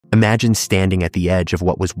Imagine standing at the edge of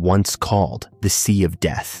what was once called the Sea of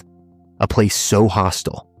Death, a place so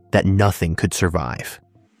hostile that nothing could survive.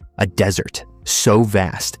 A desert so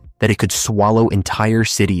vast that it could swallow entire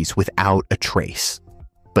cities without a trace.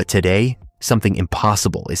 But today, something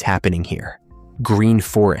impossible is happening here. Green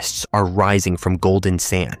forests are rising from golden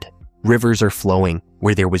sand. Rivers are flowing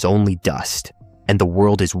where there was only dust, and the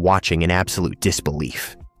world is watching in absolute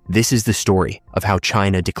disbelief. This is the story of how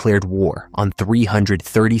China declared war on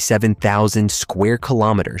 337,000 square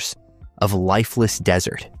kilometers of lifeless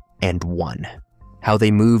desert and won. How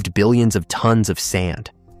they moved billions of tons of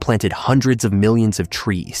sand, planted hundreds of millions of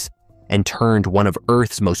trees, and turned one of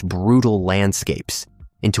Earth's most brutal landscapes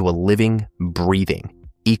into a living, breathing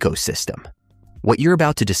ecosystem. What you're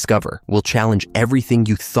about to discover will challenge everything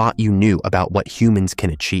you thought you knew about what humans can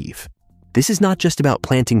achieve. This is not just about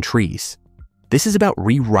planting trees. This is about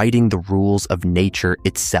rewriting the rules of nature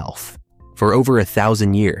itself. For over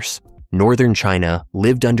 1,000 years, northern China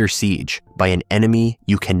lived under siege by an enemy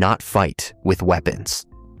you cannot fight with weapons: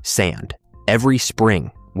 sand. Every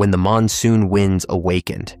spring, when the monsoon winds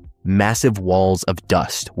awakened, massive walls of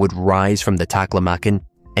dust would rise from the Taklamakan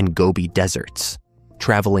and Gobi deserts,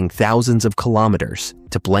 traveling thousands of kilometers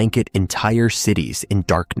to blanket entire cities in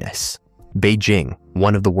darkness. Beijing,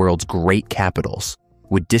 one of the world's great capitals,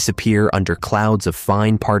 would disappear under clouds of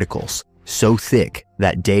fine particles so thick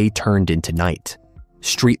that day turned into night.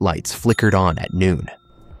 Streetlights flickered on at noon.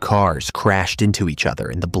 Cars crashed into each other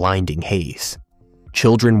in the blinding haze.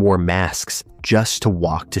 Children wore masks just to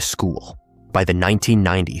walk to school. By the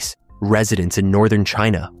 1990s, residents in northern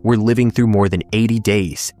China were living through more than 80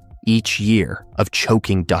 days each year of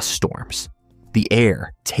choking dust storms. The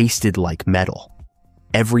air tasted like metal.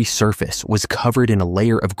 Every surface was covered in a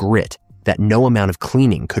layer of grit that no amount of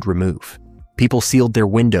cleaning could remove. People sealed their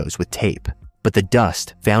windows with tape, but the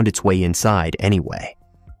dust found its way inside anyway,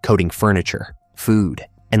 coating furniture, food,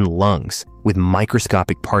 and lungs with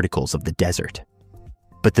microscopic particles of the desert.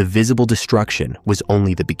 But the visible destruction was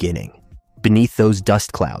only the beginning. Beneath those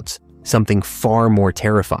dust clouds, something far more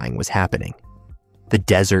terrifying was happening. The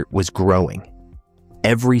desert was growing.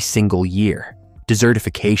 Every single year,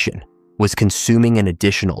 desertification was consuming an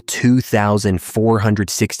additional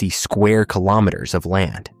 2,460 square kilometers of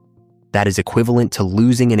land. That is equivalent to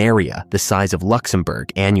losing an area the size of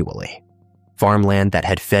Luxembourg annually. Farmland that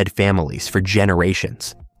had fed families for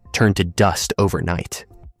generations turned to dust overnight.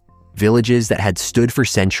 Villages that had stood for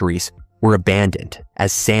centuries were abandoned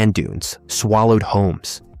as sand dunes swallowed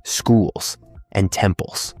homes, schools, and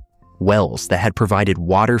temples. Wells that had provided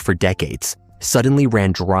water for decades suddenly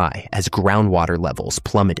ran dry as groundwater levels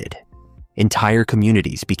plummeted. Entire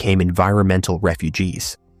communities became environmental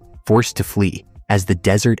refugees, forced to flee as the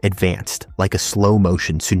desert advanced like a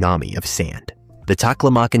slow-motion tsunami of sand. The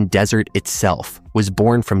Taklamakan Desert itself was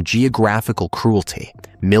born from geographical cruelty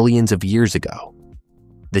millions of years ago.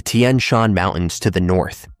 The Tian Shan Mountains to the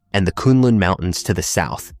north and the Kunlun Mountains to the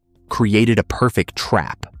south created a perfect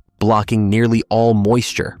trap, blocking nearly all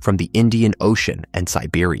moisture from the Indian Ocean and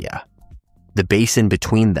Siberia. The basin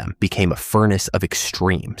between them became a furnace of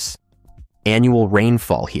extremes. Annual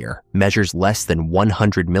rainfall here measures less than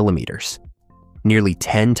 100 millimeters, nearly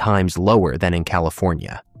 10 times lower than in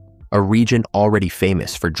California, a region already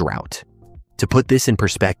famous for drought. To put this in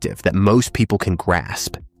perspective that most people can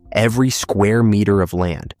grasp, every square meter of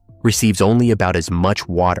land receives only about as much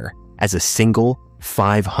water as a single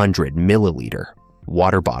 500 milliliter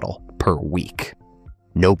water bottle per week.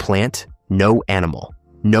 No plant, no animal,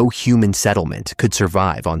 no human settlement could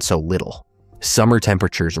survive on so little. Summer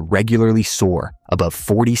temperatures regularly soar above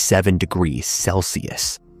 47 degrees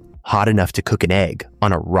Celsius, hot enough to cook an egg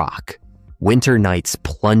on a rock. Winter nights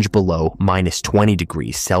plunge below -20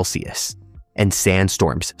 degrees Celsius, and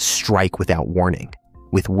sandstorms strike without warning,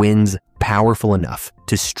 with winds powerful enough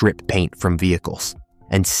to strip paint from vehicles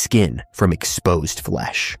and skin from exposed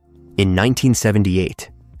flesh. In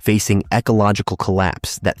 1978, facing ecological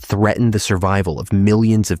collapse that threatened the survival of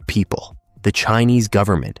millions of people, the Chinese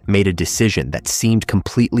government made a decision that seemed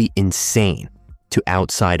completely insane to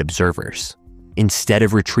outside observers. Instead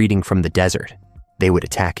of retreating from the desert, they would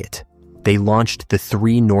attack it. They launched the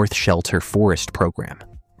 3 North Shelter Forest Program,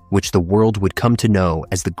 which the world would come to know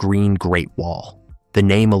as the Green Great Wall. The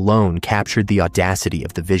name alone captured the audacity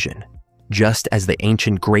of the vision, just as the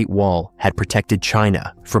ancient Great Wall had protected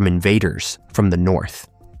China from invaders from the north.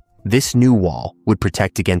 This new wall would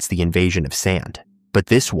protect against the invasion of sand, but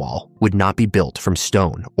this wall would not be built from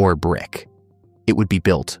stone or brick. It would be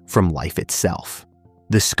built from life itself.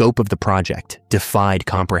 The scope of the project defied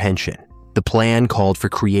comprehension. The plan called for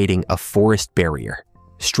creating a forest barrier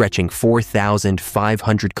stretching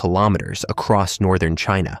 4,500 kilometers across northern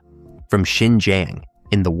China, from Xinjiang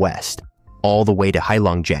in the west all the way to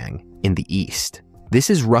Heilongjiang in the east. This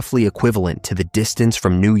is roughly equivalent to the distance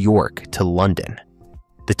from New York to London.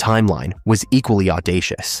 The timeline was equally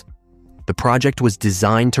audacious. The project was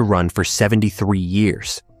designed to run for 73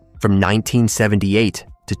 years, from 1978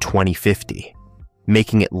 to 2050,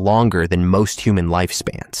 making it longer than most human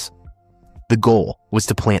lifespans. The goal was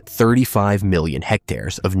to plant 35 million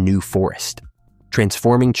hectares of new forest,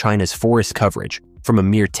 transforming China's forest coverage from a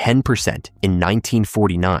mere 10% in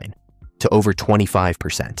 1949 to over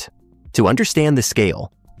 25%. To understand the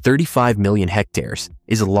scale, 35 million hectares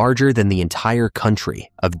is larger than the entire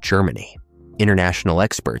country of Germany. International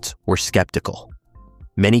experts were skeptical.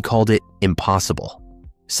 Many called it impossible.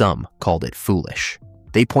 Some called it foolish.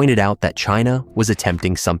 They pointed out that China was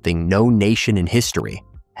attempting something no nation in history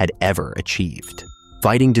had ever achieved.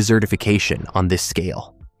 Fighting desertification on this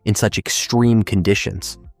scale, in such extreme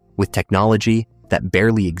conditions, with technology that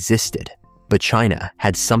barely existed. But China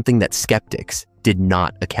had something that skeptics did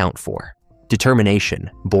not account for: determination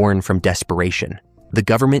born from desperation. The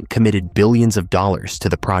government committed billions of dollars to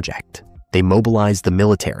the project. They mobilized the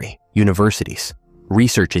military, universities,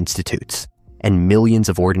 research institutes, and millions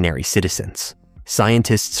of ordinary citizens.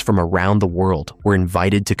 Scientists from around the world were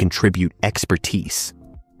invited to contribute expertise.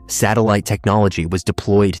 Satellite technology was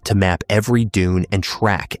deployed to map every dune and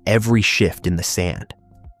track every shift in the sand.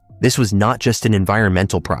 This was not just an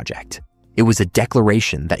environmental project. It was a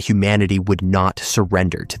declaration that humanity would not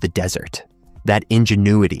surrender to the desert. That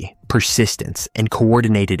ingenuity, persistence, and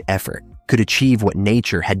coordinated effort could achieve what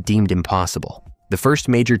nature had deemed impossible. The first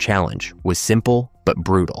major challenge was simple but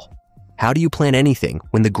brutal. How do you plant anything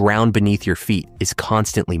when the ground beneath your feet is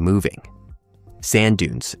constantly moving? Sand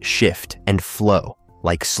dunes shift and flow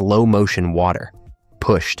like slow-motion water,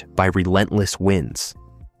 pushed by relentless winds.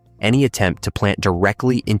 Any attempt to plant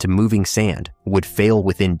directly into moving sand would fail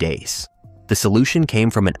within days. The solution came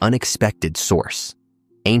from an unexpected source: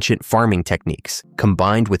 ancient farming techniques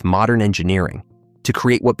combined with modern engineering to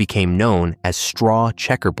create what became known as straw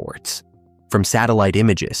checkerboards. From satellite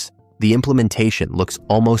images, the implementation looks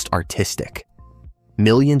almost artistic.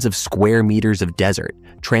 Millions of square meters of desert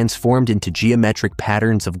transformed into geometric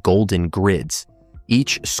patterns of golden grids,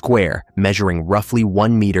 each square measuring roughly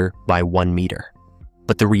 1 meter by 1 meter.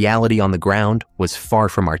 But the reality on the ground was far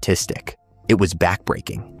from artistic. It was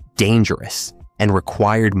backbreaking, dangerous, and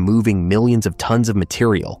required moving millions of tons of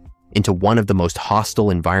material into one of the most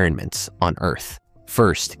hostile environments on Earth.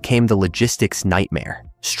 First came the logistics nightmare.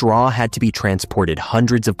 Straw had to be transported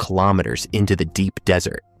hundreds of kilometers into the deep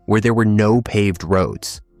desert, where there were no paved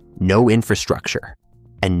roads, no infrastructure,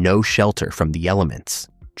 and no shelter from the elements.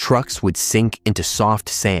 Trucks would sink into soft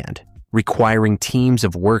sand, requiring teams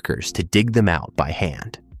of workers to dig them out by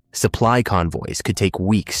hand. Supply convoys could take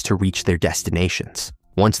weeks to reach their destinations.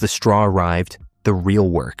 Once the straw arrived, the real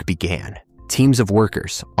work began. Teams of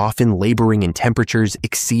workers, often laboring in temperatures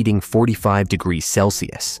exceeding 45 degrees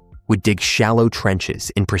Celsius, would dig shallow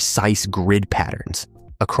trenches in precise grid patterns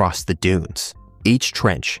across the dunes. Each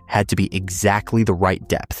trench had to be exactly the right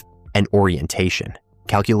depth and orientation,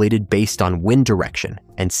 calculated based on wind direction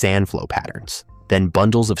and sand flow patterns. Then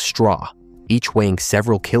bundles of straw, each weighing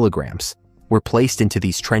several kilograms, were placed into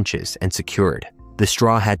these trenches and secured. The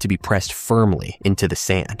straw had to be pressed firmly into the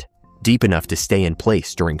sand, deep enough to stay in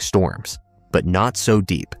place during storms, but not so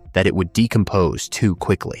deep that it would decompose too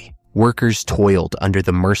quickly. Workers toiled under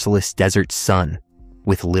the merciless desert sun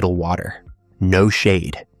with little water, no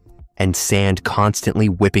shade, and sand constantly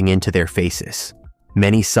whipping into their faces.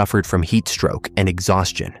 Many suffered from heat stroke and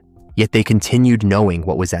exhaustion, yet they continued knowing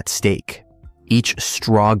what was at stake. Each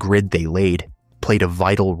straw grid they laid played a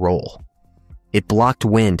vital role. It blocked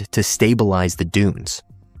wind to stabilize the dunes,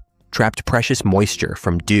 trapped precious moisture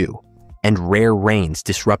from dew, and rare rains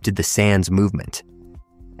disrupted the sand's movement,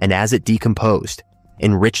 and as it decomposed,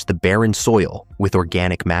 enriched the barren soil with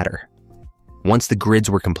organic matter. Once the grids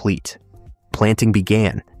were complete, planting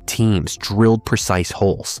began. Teams drilled precise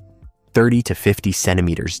holes, 30 to 50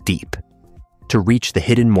 centimeters deep, to reach the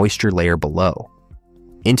hidden moisture layer below.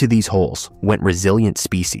 Into these holes went resilient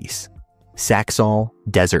species: Saxaul,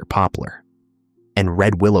 desert poplar, and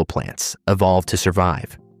red willow plants evolved to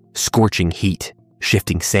survive. Scorching heat,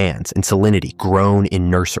 shifting sands, and salinity grown in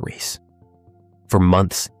nurseries. For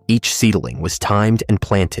months, each seedling was timed and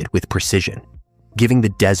planted with precision, giving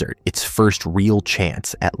the desert its first real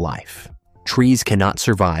chance at life. Trees cannot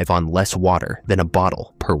survive on less water than a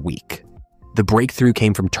bottle per week. The breakthrough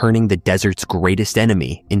came from turning the desert's greatest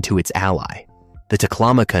enemy into its ally. The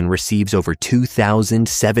Taklamakan receives over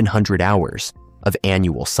 2,700 hours of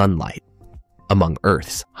annual sunlight. among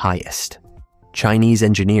Earth's highest. Chinese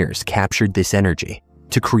engineers captured this energy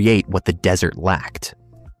to create what the desert lacked: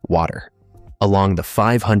 water. Along the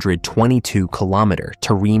 522-kilometer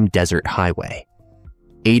Tarim Desert Highway,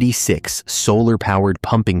 86 solar-powered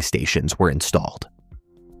pumping stations were installed.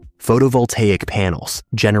 Photovoltaic panels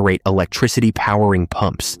generate electricity powering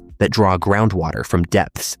pumps that draw groundwater from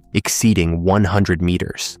depths exceeding 100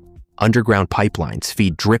 meters. Underground pipelines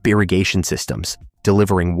feed drip irrigation systems,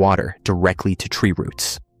 delivering water directly to tree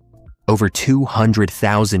roots. Over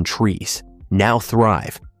 200,000 trees now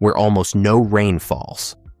thrive where almost no rain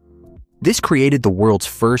falls. This created the world's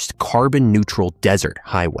first carbon-neutral desert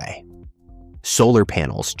highway. Solar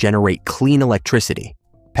panels generate clean electricity,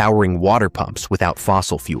 powering water pumps without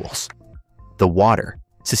fossil fuels. The water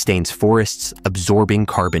sustains forests absorbing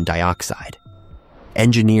carbon dioxide.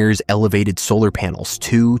 Engineers elevated solar panels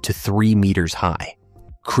 2 to 3 meters high,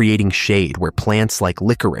 creating shade where plants like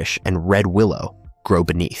licorice and red willow grow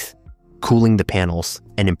beneath, cooling the panels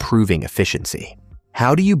and improving efficiency.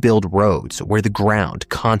 How do you build roads where the ground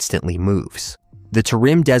constantly moves? The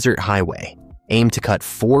Tarim Desert Highway aimed to cut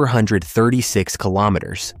 436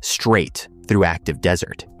 kilometers straight through active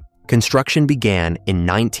desert. Construction began in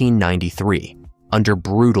 1993 under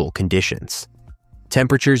brutal conditions.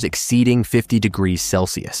 Temperatures exceeding 50 degrees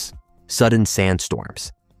Celsius, sudden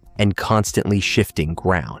sandstorms, and constantly shifting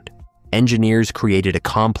ground. Engineers created a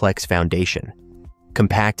complex foundation: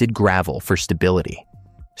 compacted gravel for stability,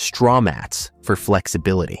 straw mats for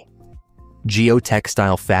flexibility,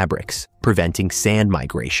 geotextile fabrics preventing sand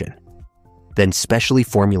migration, then specially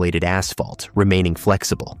formulated asphalt remaining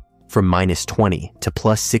flexible from -20 to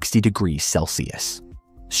 +60 degrees Celsius.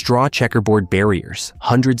 Straw checkerboard barriers,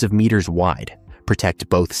 hundreds of meters wide, protect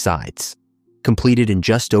both sides. Completed in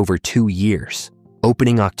just over 2 years,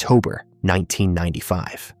 opening October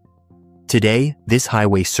 1995. Today, this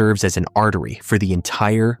highway serves as an artery for the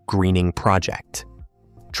entire greening project.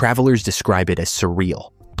 Travelers describe it as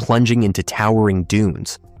surreal, plunging into towering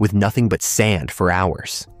dunes with nothing but sand for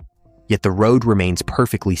hours. Yet the road remains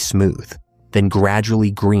perfectly smooth, then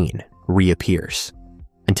gradually green reappears,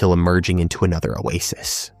 until emerging into another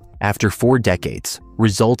oasis. After 4 decades,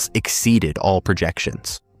 results exceeded all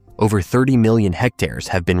projections. Over 30 million hectares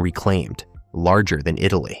have been reclaimed, larger than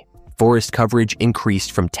Italy. Forest coverage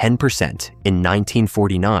increased from 10% in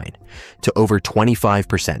 1949 to over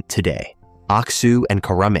 25% today. Aksu and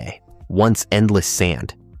Karame, once endless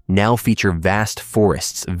sand, now feature vast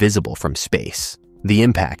forests visible from space. The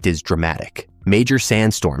impact is dramatic. Major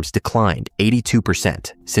sandstorms declined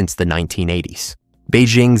 82% since the 1980s.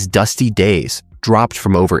 Beijing's dusty days dropped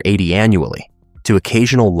from over 80 annually to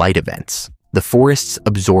occasional light events. The forests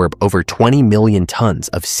absorb over 20 million tons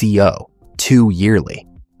of CO2 yearly,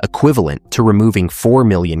 equivalent to removing 4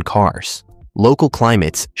 million cars. Local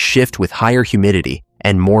climates shift with higher humidity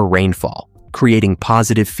and more rainfall, creating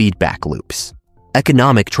positive feedback loops.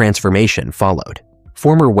 Economic transformation followed.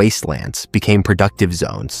 Former wastelands became productive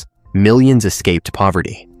zones. Millions escaped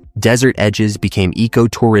poverty. Desert edges became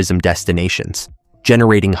ecotourism destinations,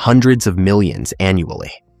 generating hundreds of millions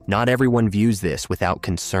annually. Not everyone views this without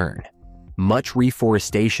concern. Much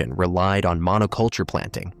reforestation relied on monoculture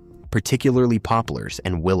planting, particularly poplars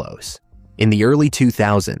and willows. In the early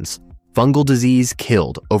 2000s, fungal disease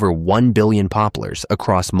killed over 1 billion poplars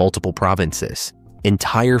across multiple provinces.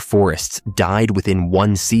 Entire forests died within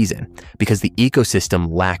 1 season because the ecosystem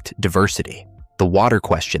lacked diversity. The water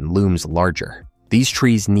question looms larger. These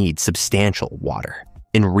trees need substantial water.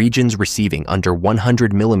 In regions receiving under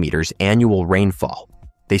 100 millimeters annual rainfall,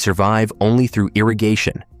 they survive only through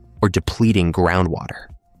irrigation or depleting groundwater.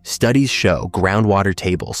 Studies show groundwater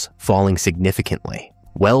tables falling significantly.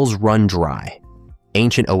 Wells run dry.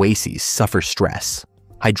 Ancient oases suffer stress.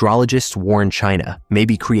 Hydrologists warn China may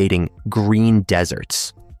be creating green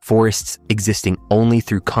deserts, forests existing only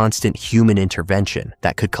through constant human intervention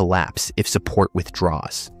that could collapse if support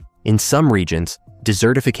withdraws. In some regions,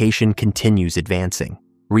 desertification continues advancing.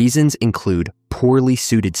 Reasons include poorly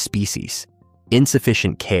suited species,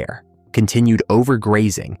 insufficient care, continued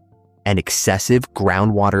overgrazing, and excessive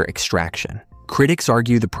groundwater extraction. Critics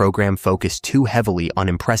argue the program focused too heavily on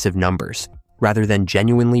impressive numbers rather than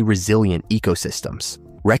genuinely resilient ecosystems.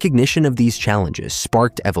 Recognition of these challenges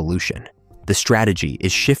sparked evolution. The strategy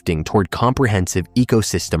is shifting toward comprehensive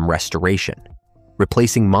ecosystem restoration,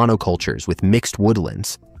 replacing monocultures with mixed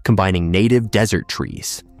woodlands, combining native desert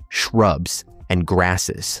trees, shrubs, and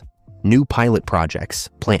grasses. New pilot projects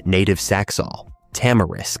plant native saxaul,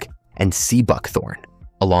 tamarisk, and sea buckthorn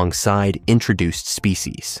alongside introduced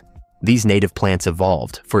species. These native plants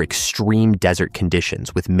evolved for extreme desert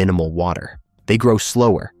conditions with minimal water. They grow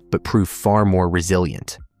slower, but prove far more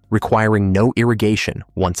resilient. requiring no irrigation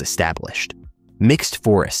once established. Mixed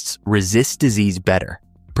forests resist disease better,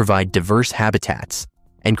 provide diverse habitats,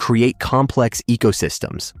 and create complex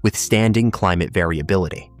ecosystems withstanding climate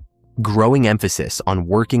variability. Growing emphasis on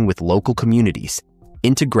working with local communities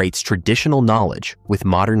integrates traditional knowledge with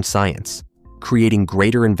modern science, creating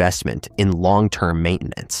greater investment in long-term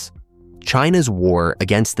maintenance. China's war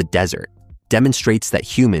against the desert demonstrates that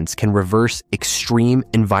humans can reverse extreme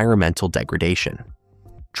environmental degradation.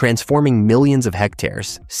 Transforming millions of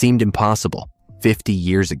hectares seemed impossible 50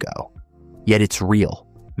 years ago, yet it's real,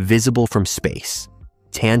 visible from space,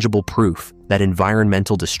 tangible proof that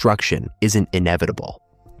environmental destruction isn't inevitable,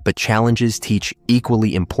 but challenges teach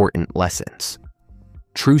equally important lessons.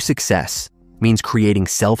 True success means creating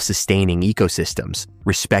self-sustaining ecosystems,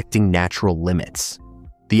 respecting natural limits.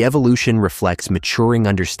 The evolution reflects maturing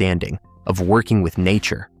understanding of working with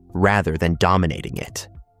nature rather than dominating it.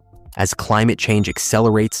 As climate change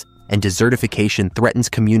accelerates and desertification threatens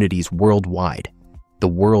communities worldwide, the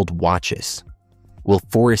world watches. Will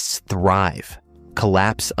forests thrive,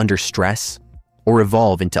 collapse under stress, or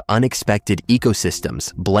evolve into unexpected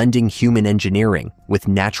ecosystems blending human engineering with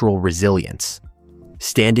natural resilience?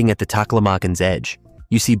 Standing at the Taklamakan's edge,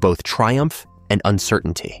 you see both triumph and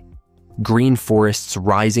uncertainty. Green forests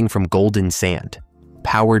rising from golden sand,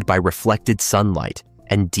 powered by reflected sunlight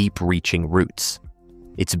and deep-reaching roots.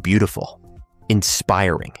 It's beautiful,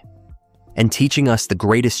 inspiring, and teaching us the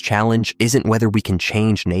greatest challenge isn't whether we can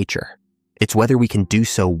change nature, it's whether we can do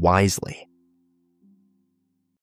so wisely.